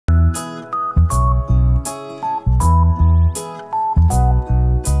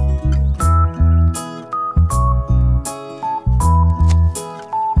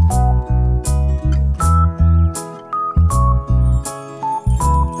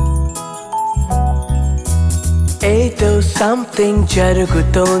ఏదో సంథింగ్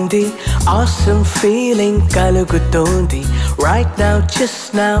జరుగుతోంది, awesome feeling కలుగుతోంది. Right now, just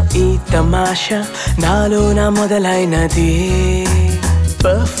now ఈ తమాషా నాలోన మొదలైనది.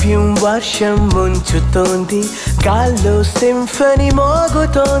 పర్ఫ్యూమ్ వర్షం ముంచుతోంది, గాల్లో symphony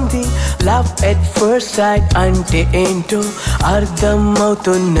మోగుతోంది. Love at first sight అంటే ఏంటో అర్థం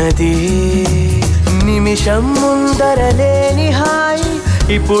అవుతున్నది. నిమిషం ముందర లేని హాయి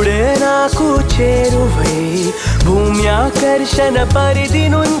ఇప్పుడే నాకు చేరువై భూమి ఆకర్షణ పరిధి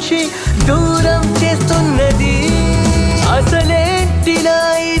నుంచి దూరం చేస్తున్నది. అసలేంటిలా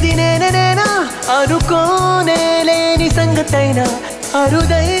ఇది నేనేనా అనుకోనే లేని సంగతైనా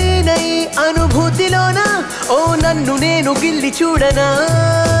అరుదైన ఈ అనుభూతిలోనా ఓ నన్ను నేను గిల్లి చూడనా.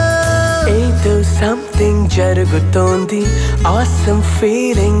 ఏదో సంథింగ్ జరుగుతోంది, awesome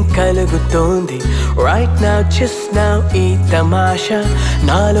feeling కలుగుతోంది. Right now, just now ఈ తమాషా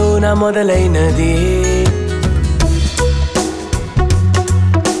నాలోన మొదలైనది.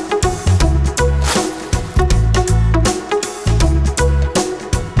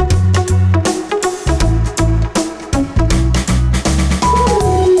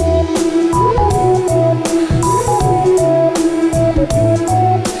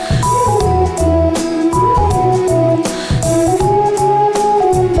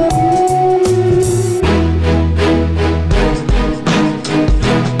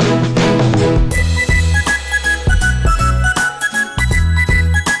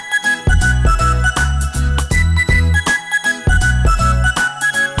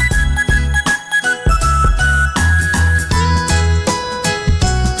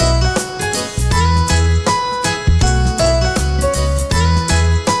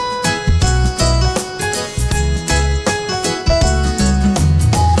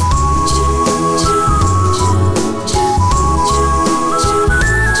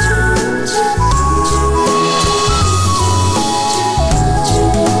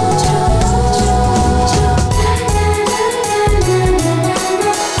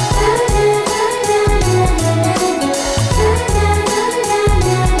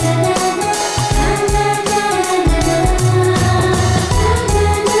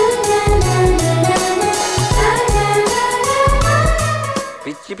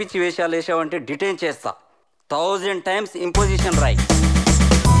 పిచ్చి వేషాలు వేసావంటే డిటైన్ చేస్తా. 1000 times ఇంపోజిషన్ రాయ్.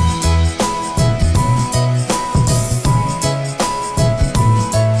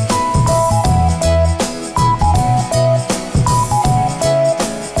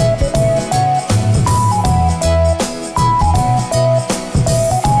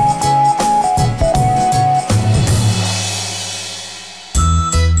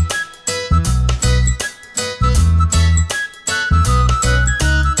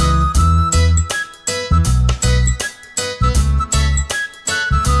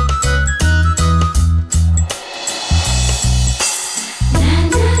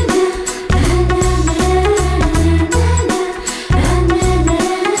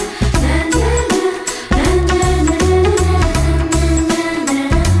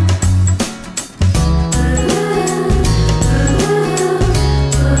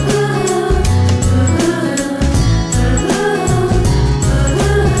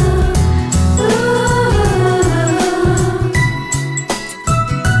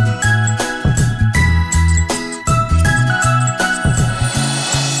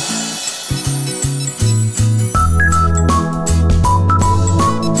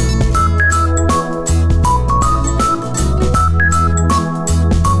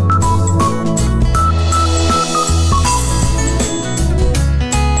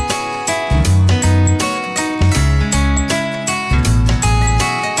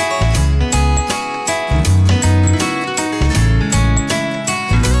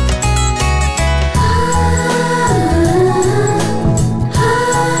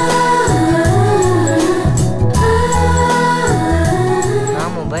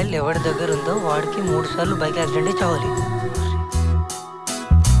 ఎవరి దగ్గర ఉందో వాడికి 3 సార్లు బైక్ యాక్సిడెంట్ చావాలి.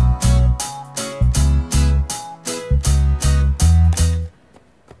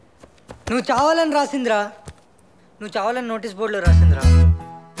 నువ్వు చావాలని రాసిందిరా, నువ్వు చావాలని నోటీస్ బోర్డులో రాసిందిరా.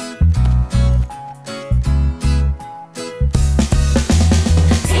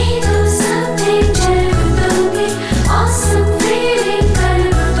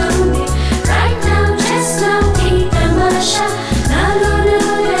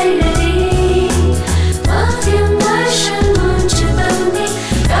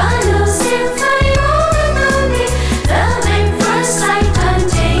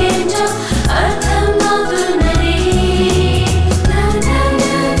 Na na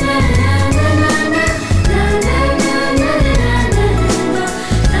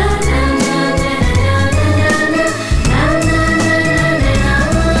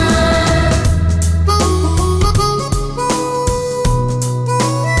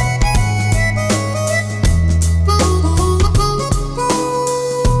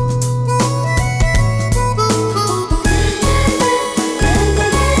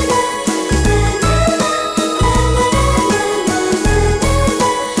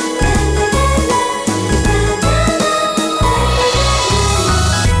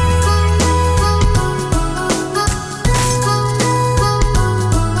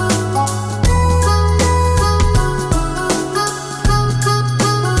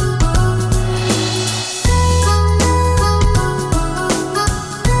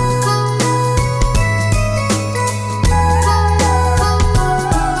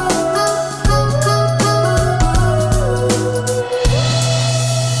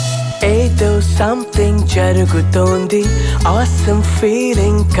జరుగుతోంది, awesome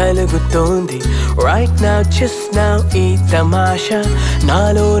feeling కలుగుతోంది. Right now just now ఈ తమాషా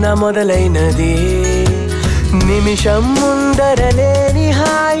నాలోన మొదలైనది. నిమిషం ముందరలేని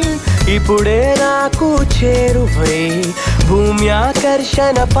హాయి ఇప్పుడే నాకు చేరువై భూమి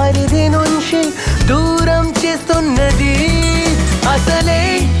ఆకర్షణ పరిధి నుంచి దూరం చేస్తున్నది.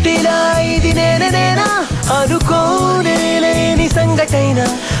 అసలేంటిలా ఇది నేనా అనుకోనేలేని సంఘటైనా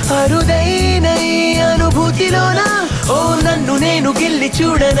అరుదైన ఈ అనుభూతిలోనా ఓ నన్ను నేను గిల్లి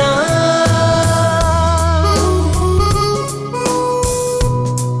చూడనా.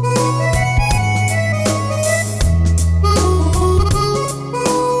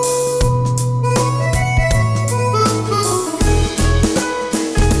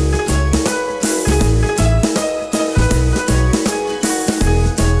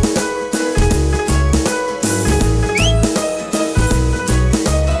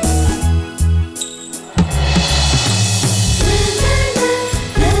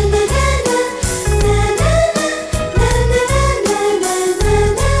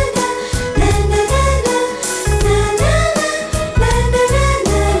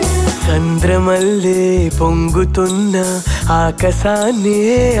 చంద్రమల్లే పొంగుతున్న ఆకాశాన్నే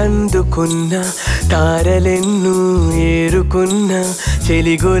అందుకున్న తారలెన్ను ఏరుకున్న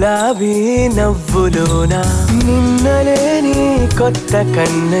చెలి గులాబీ నవ్వులోన నిన్నలేని కొత్త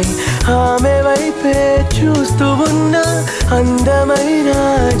కన్నై ఆమె వైపే చూస్తూ ఉన్న అందమైన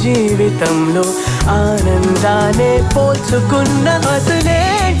జీవితంలో ఆనందాన్ని పోల్చుకున్న.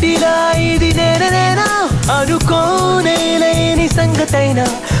 అసలేటిలా ఇది నేనా అనుకోనేలేని సంగతైనా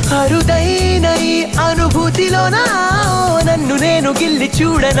అరుదైన ఈ అనుభూతిలోనా నన్ను నేను గిల్లి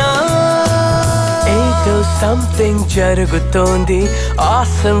చూడనా. ఏదో సంథింగ్ జరుగుతోంది,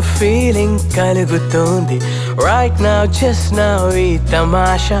 awesome feeling కలుగుతోంది. Right now just now ఈ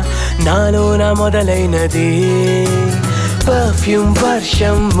తమాషా నాలోన మొదలైనది. పర్ఫ్యూమ్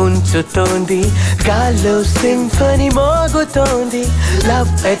వర్షం ముంచుతోంది, గాల్లో symphony మోగుతోంది.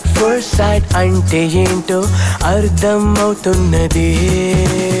 Love at first sight అంటే ఏంటో అర్థం అవుతున్నది.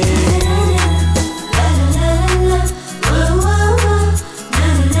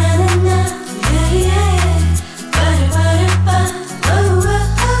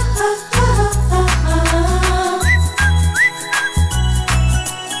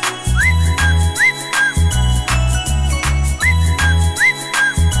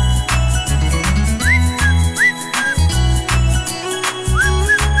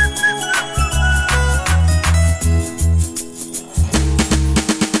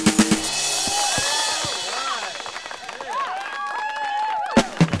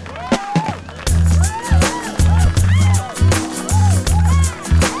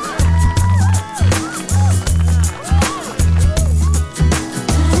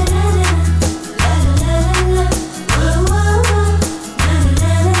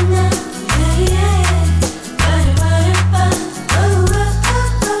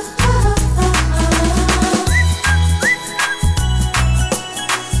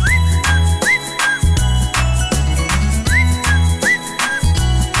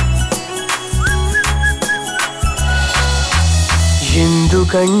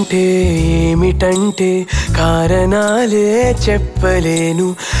 ఎందుకంటే ఏమిటంటే కారణాలే చెప్పలేను.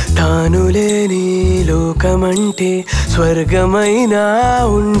 తాను లేని లోకమంటే స్వర్గమైనా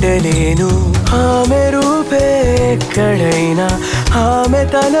ఉండలేను. ఆమె రూపే ఎక్కడైనా ఆమె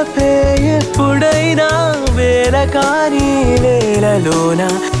తలపే ఎప్పుడైనా వేల కాని వేలలోన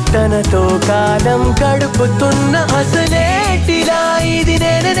తనతో కాలం గడుపుతున్న. అసలేటిలా ఇది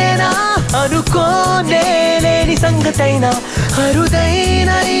నేనా అనుకోనేలేని సంగతైనా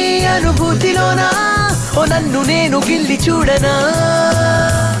అరుదైన ఈ అనుభూతిలోనా ఓ నన్ను నేను గిల్లి చూడనా.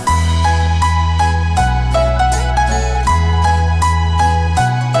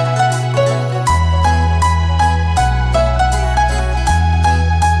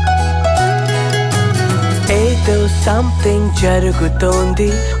 ఏదో సంథింగ్ జరుగుతోంది,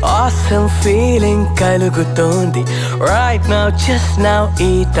 awesome feeling కలుగుతోంది. Right now just now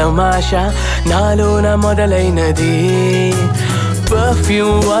ఈ తమాషా నాలోన మొదలైనది.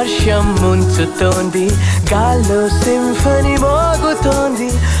 పర్ఫ్యూమ్ వర్షం ముంచుతోంది, గాల్లో symphony మోగుతోంది.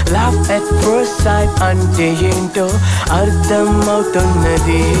 Love at first sight అంటే ఏంటో అర్థం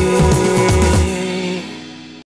అవుతున్నది.